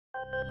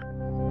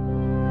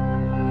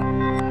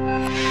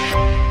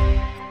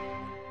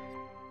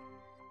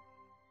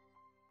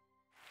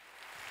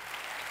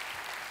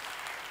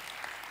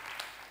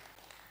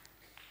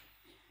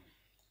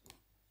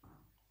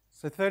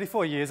So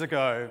 34 years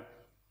ago,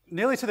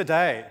 nearly to the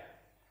day,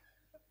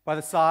 by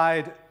the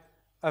side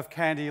of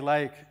Kandy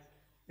Lake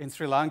in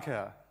Sri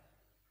Lanka,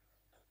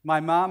 my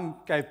mum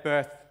gave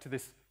birth to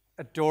this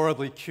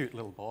adorably cute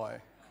little boy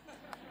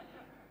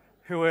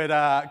who would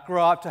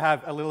grow up to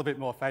have a little bit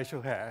more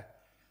facial hair.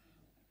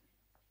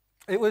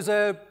 It was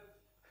a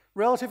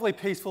relatively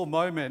peaceful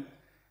moment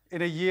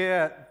in a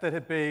year that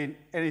had been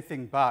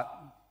anything but.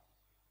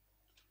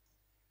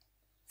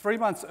 3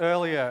 months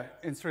earlier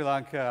in Sri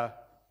Lanka,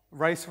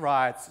 race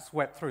riots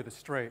swept through the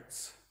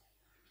streets.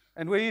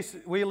 And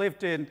we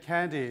lived in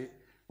Kandy,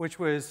 which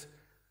was,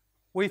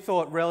 we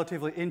thought,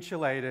 relatively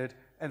insulated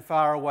and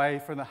far away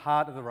from the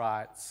heart of the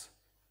riots.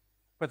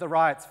 But the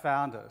riots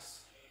found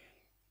us.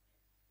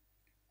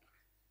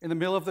 In the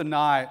middle of the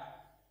night,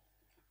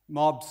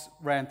 mobs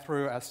ran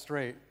through our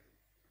street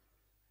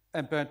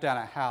and burnt down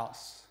our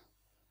house.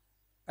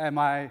 And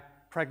my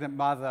pregnant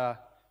mother,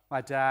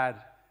 my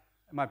dad,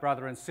 and my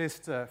brother and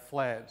sister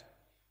fled.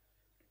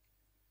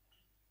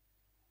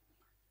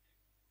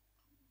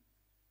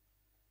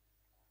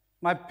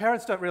 My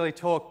parents don't really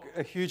talk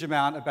a huge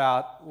amount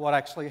about what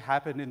actually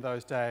happened in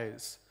those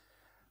days.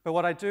 But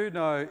what I do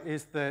know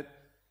is that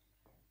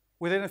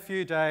within a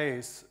few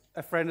days,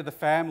 a friend of the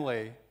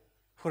family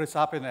put us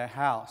up in their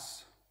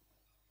house.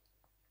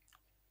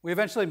 We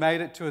eventually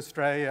made it to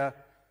Australia,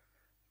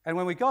 and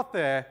when we got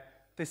there,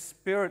 this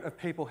spirit of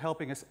people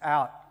helping us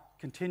out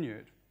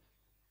continued.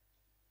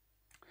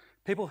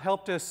 People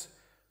helped us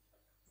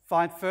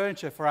find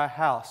furniture for our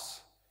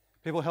house.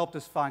 People helped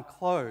us find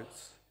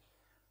clothes.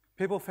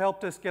 People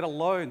helped us get a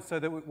loan so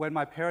that when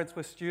my parents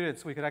were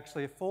students, we could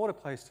actually afford a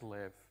place to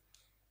live.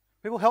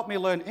 People helped me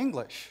learn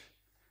English.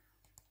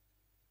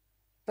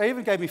 They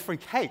even gave me free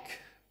cake.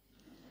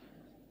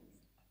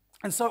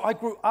 And so I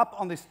grew up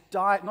on this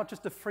diet, not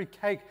just of free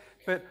cake,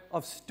 but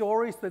of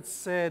stories that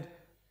said,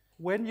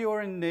 when you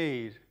are in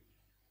need,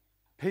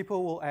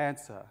 people will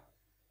answer.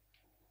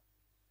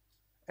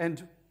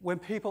 And when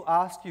people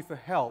ask you for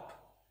help,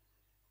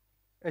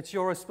 it's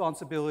your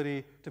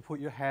responsibility to put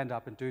your hand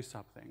up and do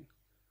something.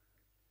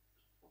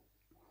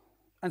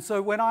 And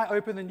so when I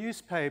open the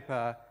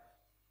newspaper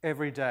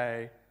every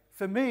day,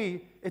 for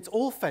me, it's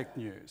all fake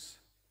news.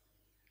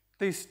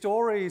 These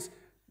stories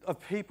of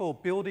people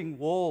building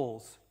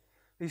walls,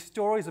 these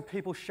stories of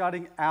people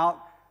shutting out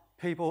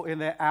people in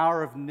their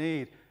hour of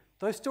need,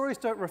 those stories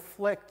don't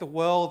reflect the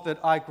world that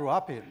I grew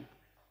up in.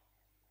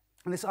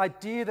 And this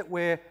idea that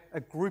we're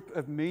a group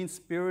of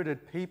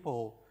mean-spirited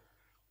people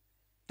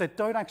that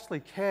don't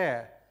actually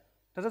care,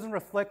 that doesn't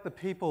reflect the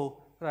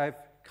people that I've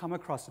come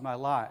across in my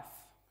life.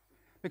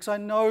 Because I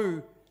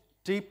know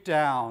deep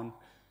down,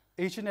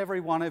 each and every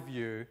one of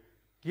you,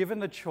 given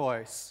the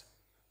choice,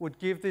 would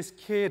give this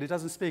kid who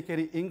doesn't speak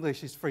any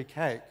English his free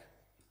cake.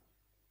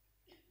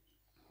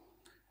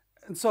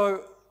 And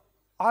so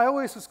I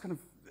always was kind of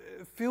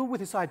filled with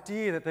this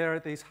idea that there are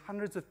these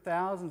hundreds of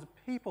thousands of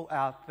people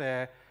out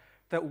there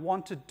that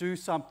want to do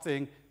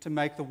something to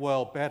make the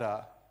world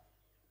better.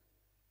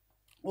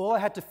 All I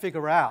had to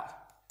figure out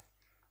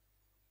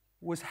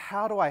was,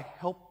 how do I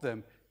help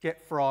them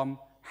get from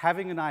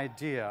having an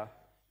idea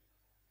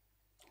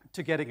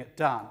to getting it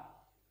done?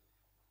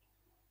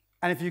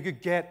 And if you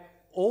could get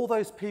all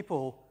those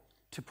people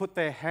to put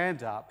their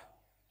hand up,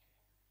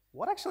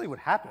 what actually would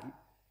happen?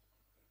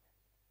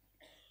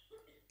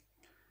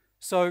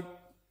 So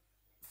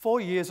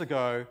 4 years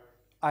ago,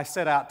 I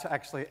set out to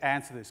actually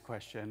answer this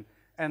question.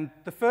 And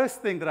the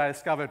first thing that I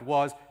discovered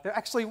was there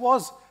actually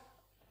was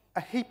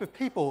a heap of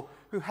people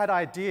who had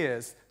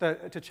ideas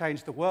to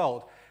change the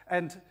world.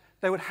 And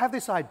they would have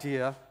this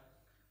idea,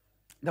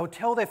 they would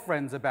tell their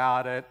friends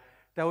about it,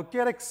 they would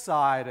get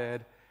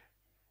excited,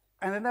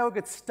 and then they would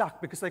get stuck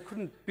because they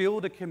couldn't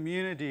build a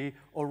community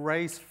or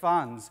raise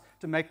funds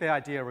to make their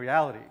idea a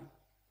reality.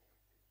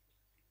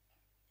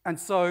 And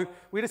so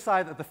we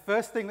decided that the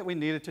first thing that we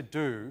needed to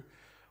do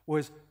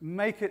was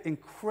make it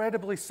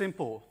incredibly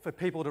simple for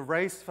people to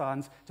raise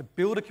funds, to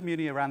build a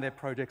community around their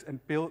projects and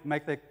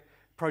make their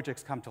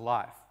projects come to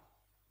life.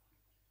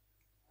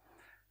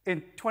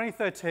 In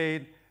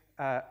 2013,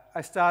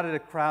 I started a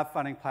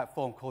crowdfunding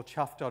platform called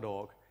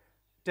chuff.org,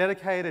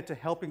 dedicated to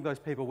helping those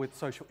people with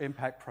social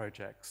impact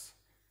projects.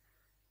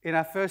 In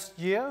our first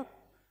year,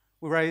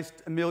 we raised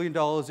 $1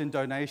 million in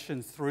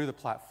donations through the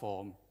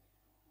platform.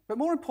 But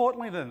more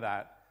importantly than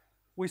that,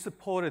 we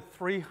supported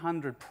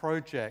 300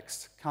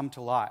 projects come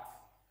to life.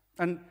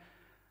 And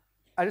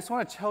I just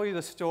want to tell you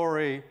the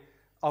story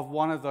of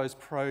one of those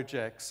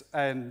projects,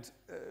 and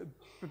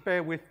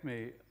bear with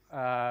me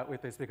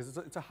with this because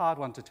it's a hard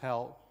one to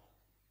tell.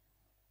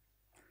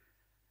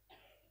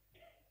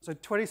 So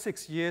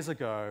 26 years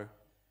ago,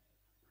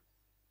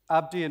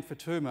 Abdi and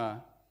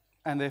Fatuma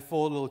and their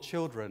 4 little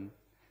children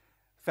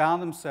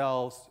found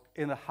themselves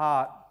in the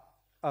heart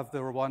of the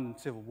Rwandan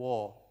civil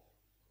war.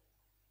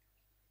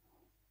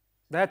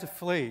 They had to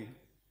flee.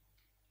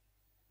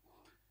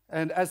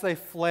 And as they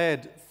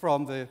fled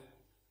from the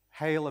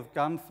hail of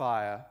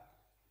gunfire,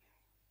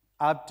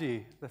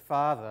 Abdi, the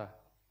father,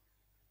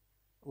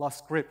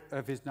 lost grip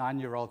of his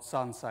 9-year-old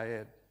son,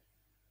 Syed.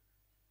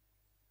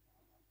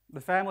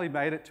 The family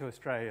made it to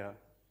Australia.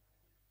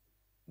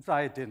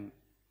 Syed didn't.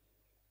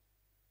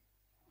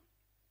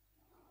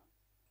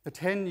 For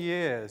 10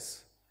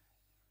 years,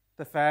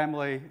 the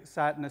family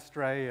sat in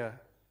Australia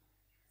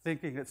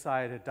thinking that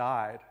Syed had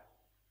died.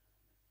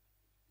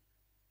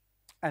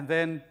 And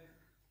then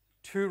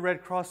 2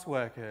 Red Cross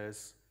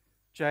workers,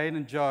 Jane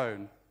and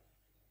Joan,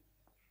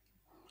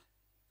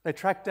 they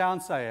tracked down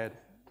Syed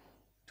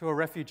to a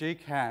refugee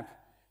camp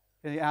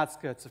in the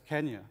outskirts of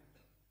Kenya.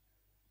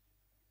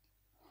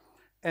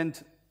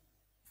 And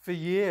for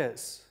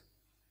years,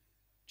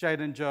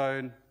 Jane and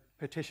Joan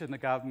petitioned the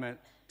government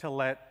to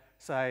let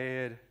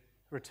Syed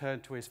return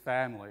to his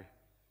family,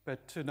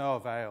 but to no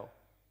avail.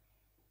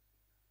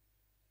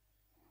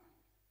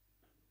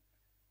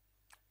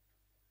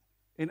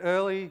 In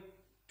early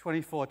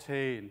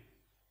 2014,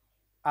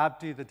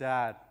 Abdi, the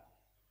dad,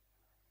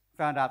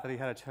 found out that he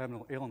had a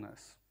terminal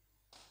illness.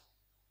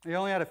 He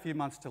only had a few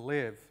months to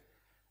live,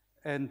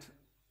 and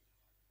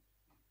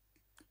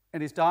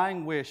his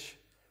dying wish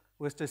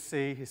was to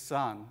see his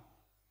son.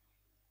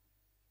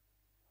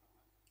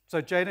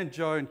 So Jane and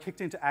Joan kicked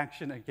into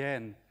action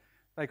again.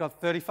 They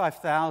got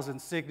 35,000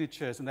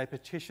 signatures and they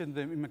petitioned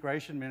the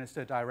immigration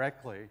minister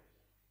directly,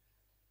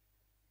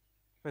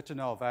 but to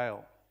no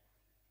avail.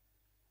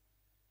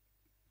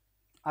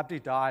 Abdi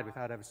died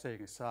without ever seeing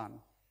his son.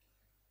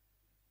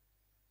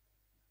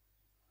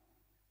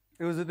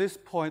 It was at this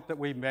point that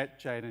we met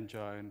Jane and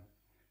Joan.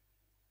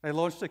 They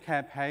launched a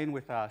campaign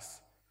with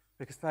us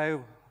because they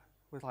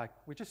were like,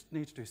 we just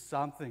need to do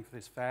something for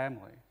this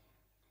family.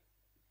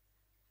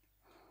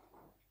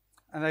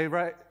 And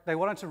they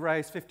wanted to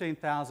raise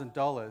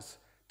 $15,000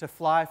 to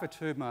fly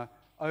Fatuma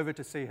over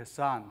to see her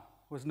son,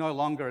 who was no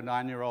longer a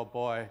 9-year-old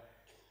boy.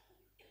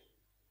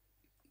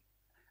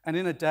 And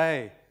in a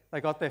day, they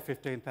got their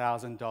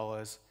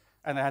 $15,000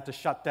 and they had to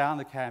shut down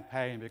the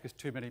campaign because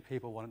too many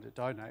people wanted to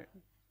donate.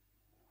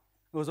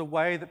 It was a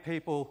way that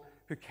people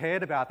who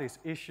cared about this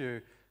issue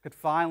could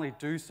finally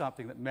do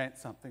something that meant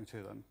something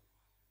to them.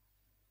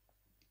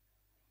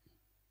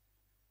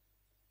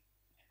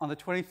 On the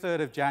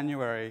 23rd of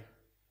January,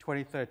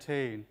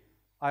 2013,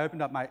 I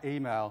opened up my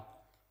email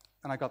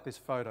and I got this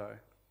photo.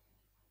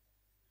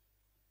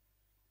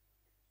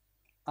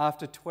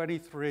 After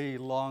 23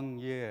 long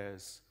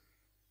years,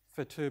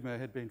 Fatuma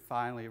had been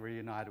finally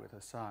reunited with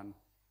her son.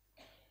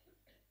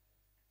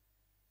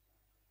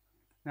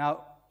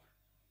 Now,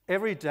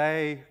 every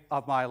day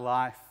of my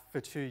life for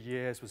 2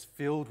 years was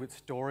filled with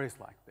stories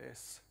like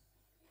this.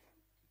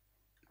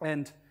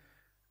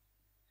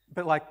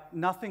 But like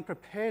nothing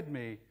prepared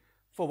me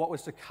for what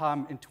was to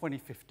come in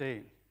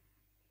 2015.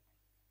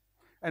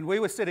 And we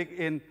were sitting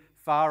in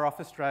far-off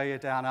Australia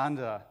down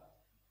under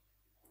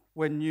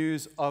when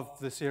news of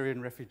the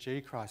Syrian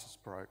refugee crisis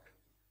broke.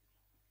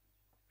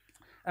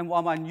 And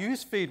while my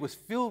news feed was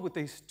filled with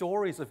these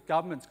stories of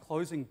governments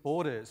closing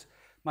borders,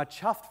 my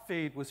chuffed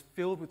feed was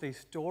filled with these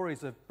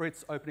stories of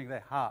Brits opening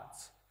their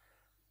hearts.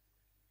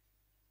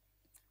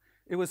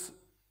 It was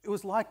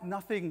like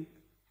nothing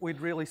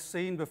we'd really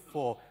seen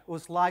before. It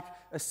was like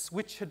a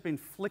switch had been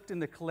flicked in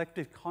the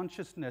collective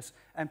consciousness,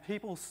 and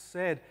people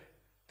said,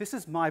 this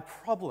is my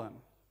problem.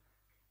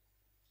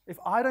 If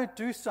I don't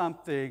do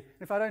something,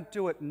 if I don't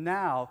do it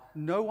now,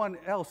 no one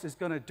else is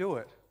going to do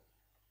it.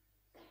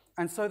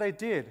 And so they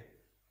did.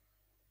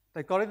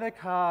 They got in their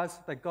cars,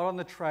 they got on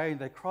the train,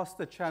 they crossed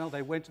the channel,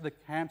 they went to the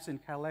camps in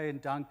Calais and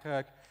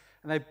Dunkirk,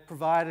 and they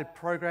provided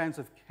programs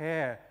of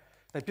care.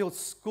 They built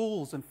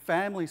schools and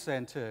family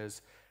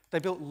centres. They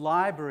built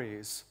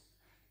libraries.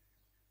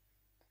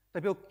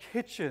 They built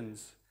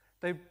kitchens.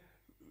 They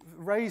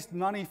raised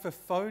money for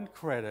phone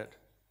credit.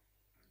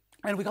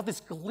 And we got this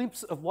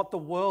glimpse of what the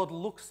world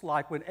looks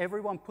like when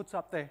everyone puts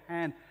up their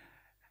hand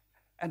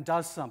and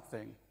does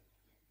something.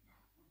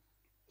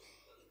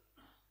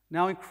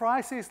 Now, in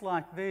crises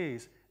like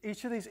these,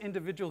 each of these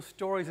individual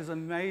stories is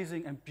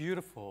amazing and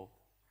beautiful.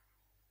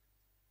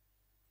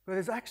 But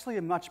there's actually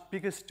a much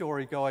bigger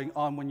story going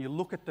on when you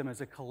look at them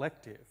as a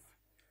collective.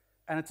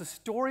 And it's a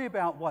story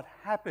about what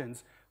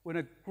happens when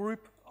a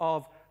group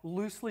of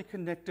loosely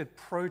connected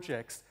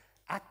projects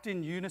act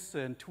in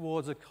unison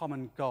towards a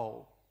common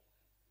goal.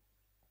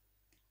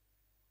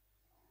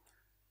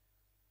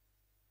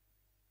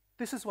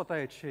 This is what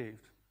they achieved.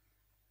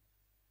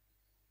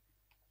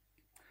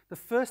 The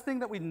first thing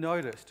that we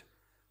noticed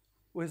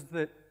was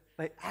that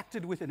they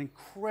acted with an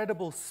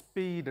incredible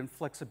speed and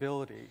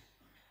flexibility.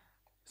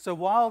 So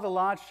while the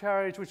large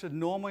charities, which are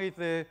normally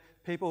the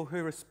people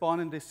who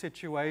respond in this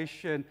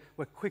situation,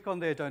 were quick on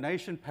their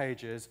donation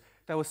pages,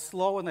 they were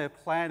slow in their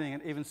planning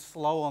and even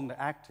slow on the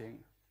acting.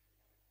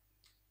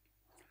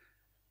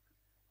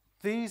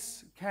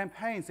 These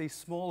campaigns, these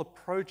smaller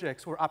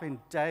projects, were up in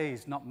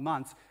days, not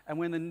months, and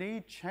when the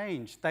need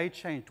changed, they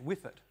changed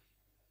with it.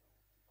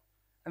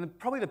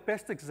 Probably the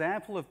best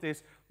example of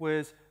this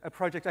was a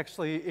project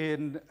actually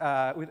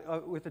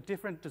with a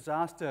different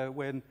disaster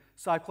when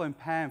Cyclone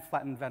Pam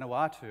flattened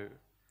Vanuatu.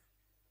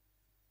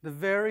 The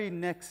very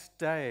next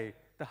day,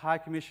 the High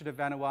Commission of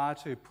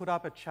Vanuatu put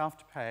up a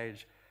chuffed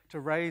page to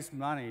raise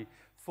money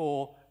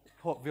for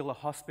Port Vila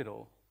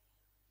Hospital,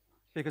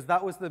 because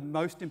that was the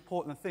most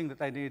important thing that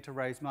they needed to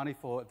raise money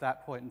for at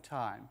that point in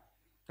time.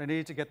 They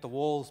needed to get the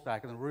walls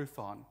back and the roof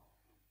on.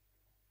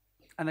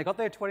 And they got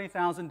their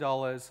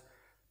 $20,000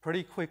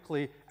 pretty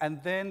quickly,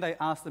 and then they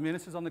asked the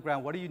ministers on the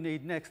ground, what do you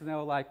need next? And they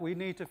were like, we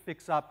need to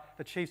fix up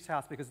the chief's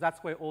house because that's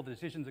where all the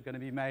decisions are going to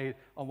be made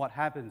on what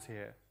happens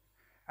here.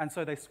 And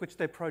so they switched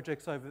their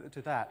projects over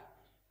to that.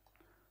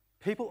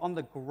 People on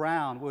the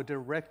ground were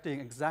directing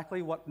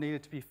exactly what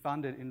needed to be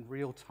funded in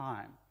real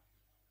time.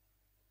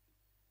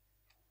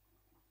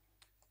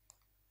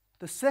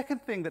 The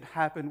second thing that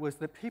happened was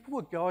that people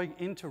were going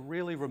into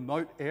really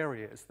remote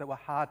areas that were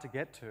hard to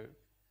get to.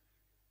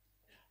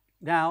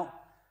 Now,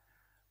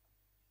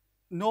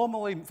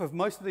 normally, for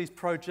most of these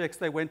projects,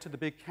 they went to the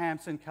big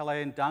camps in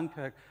Calais and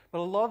Dunkirk, but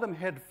a lot of them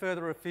head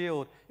further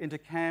afield into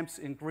camps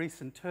in Greece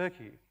and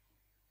Turkey.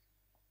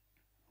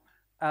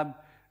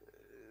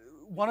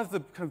 One of the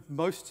kind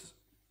of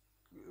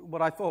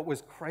what I thought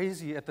was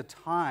crazy at the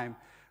time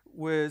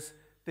was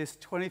this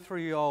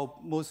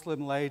 23-year-old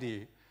Muslim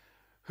lady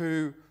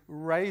who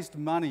raised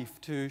money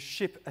to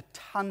ship a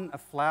ton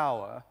of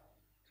flour.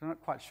 I'm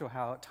not quite sure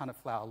how a ton of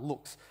flour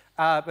looks,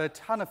 but a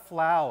ton of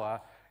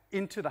flour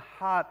into the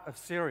heart of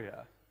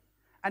Syria.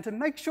 And to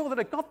make sure that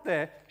it got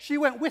there, she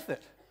went with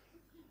it.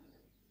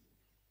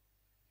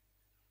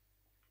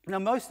 Now,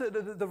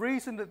 the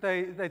reason that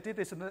they did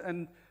this,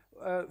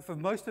 for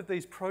most of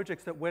these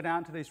projects that went out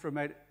into these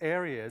remote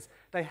areas,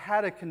 they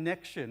had a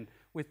connection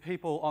with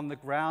people on the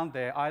ground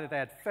there. Either they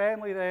had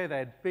family there, they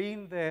had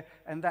been there,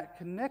 and that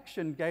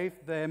connection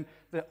gave them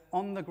the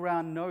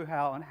on-the-ground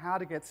know-how on how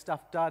to get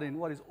stuff done in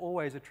what is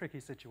always a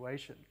tricky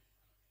situation.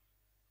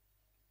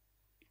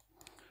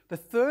 The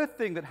third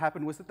thing that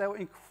happened was that they were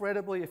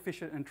incredibly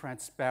efficient and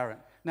transparent.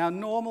 Now,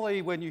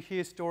 normally when you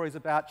hear stories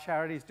about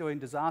charities doing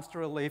disaster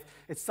relief,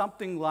 it's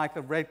something like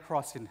the Red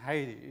Cross in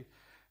Haiti.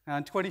 Now,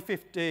 in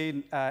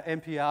 2015,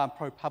 NPR and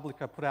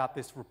ProPublica put out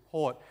this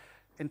report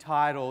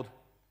entitled,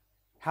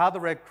 How the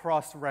Red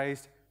Cross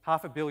Raised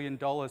 $500 million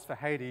for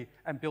Haiti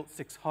and Built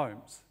 6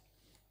 Homes.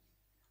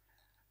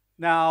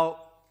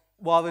 Now,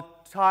 while the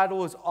title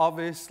was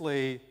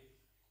obviously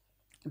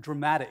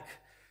dramatic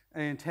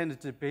and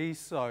intended to be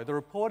so, the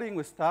reporting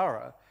was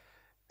thorough.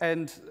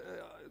 And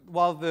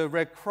while the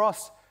Red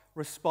Cross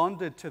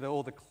responded to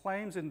all the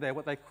claims in there,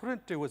 what they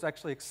couldn't do was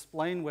actually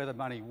explain where the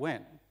money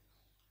went.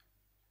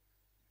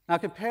 Now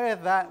compare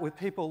that with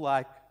people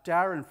like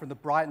Darren from the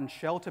Brighton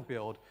shelter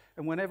build,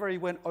 and whenever he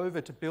went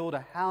over to build a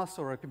house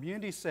or a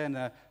community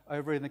centre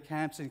over in the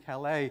camps in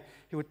Calais,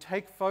 he would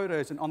take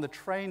photos, and on the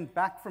train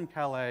back from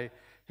Calais,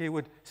 he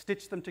would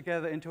stitch them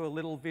together into a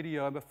little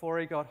video, and before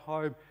he got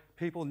home,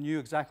 people knew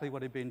exactly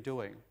what he'd been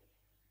doing.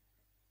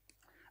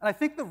 And I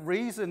think the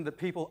reason that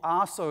people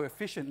are so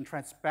efficient and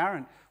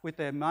transparent with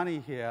their money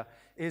here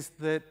is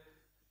that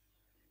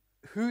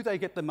who they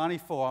get the money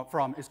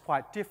from is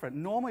quite different.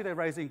 Normally they're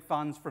raising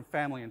funds from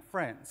family and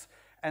friends,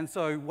 and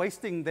so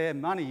wasting their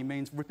money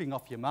means ripping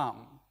off your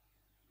mum.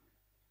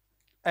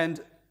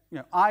 And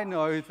I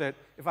know that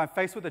if I'm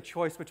faced with a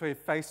choice between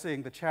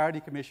facing the Charity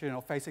Commission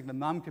or facing the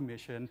Mum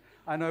Commission,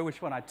 I know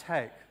which one I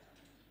take.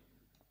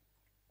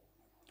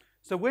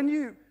 So when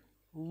you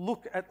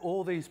look at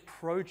all these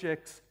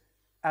projects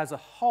as a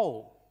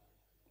whole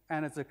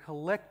and as a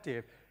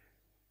collective,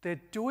 they're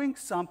doing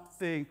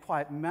something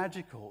quite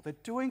magical. They're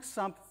doing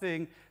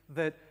something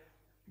that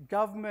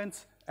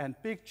governments and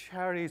big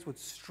charities would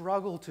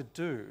struggle to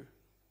do.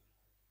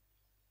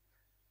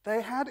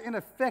 They had, in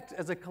effect,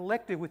 as a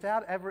collective,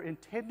 without ever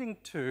intending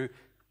to,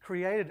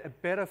 created a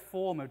better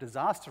form of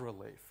disaster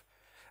relief.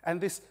 And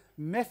this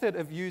method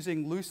of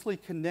using loosely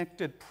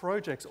connected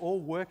projects all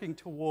working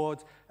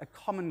towards a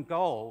common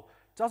goal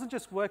doesn't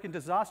just work in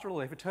disaster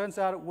relief. It turns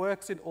out it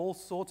works in all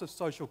sorts of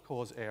social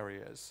cause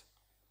areas.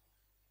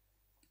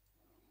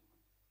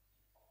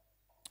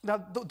 Now,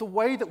 the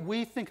way that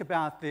we think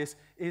about this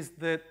is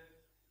that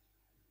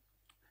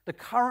the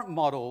current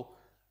model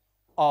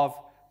of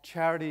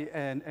charity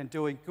and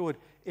doing good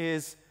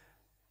is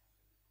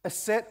a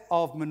set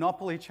of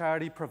monopoly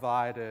charity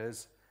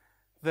providers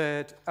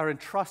that are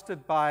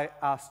entrusted by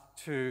us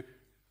to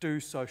do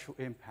social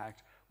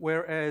impact,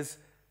 whereas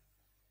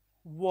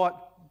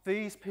what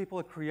these people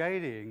are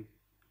creating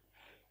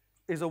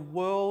is a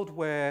world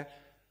where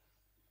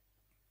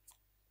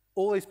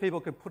all these people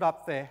can put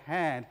up their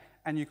hand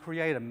and you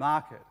create a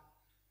market.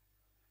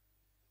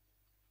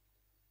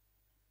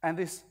 And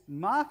this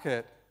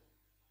market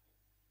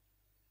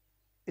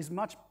is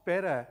much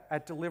better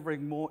at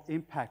delivering more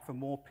impact for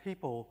more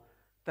people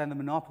than the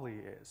monopoly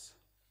is.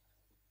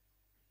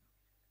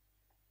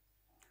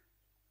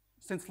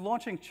 Since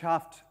launching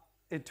Chuffed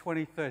in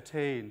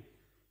 2013,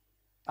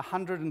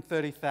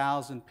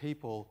 130,000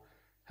 people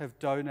have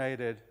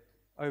donated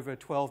over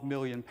 £12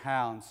 million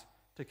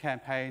to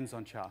campaigns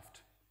on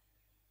Chuffed.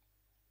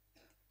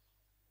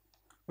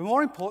 But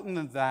more important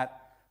than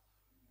that,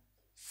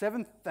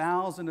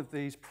 7,000 of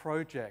these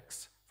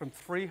projects from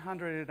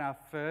 300 in our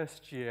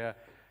first year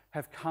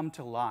have come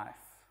to life.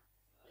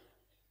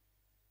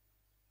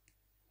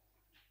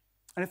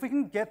 And if we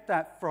can get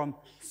that from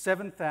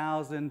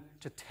 7,000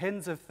 to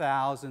tens of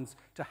thousands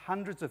to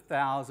hundreds of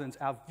thousands,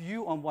 our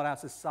view on what our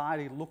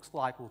society looks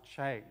like will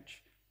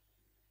change.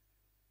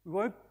 We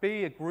won't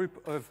be a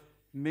group of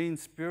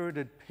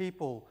mean-spirited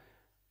people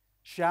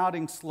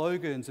shouting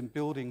slogans and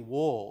building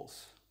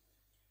walls.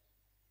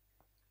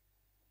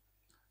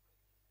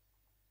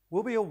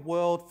 We'll be a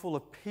world full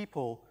of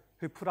people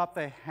who put up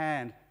their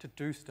hand to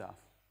do stuff.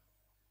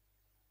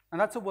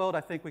 And that's a world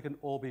I think we can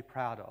all be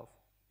proud of.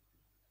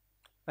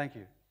 Thank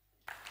you.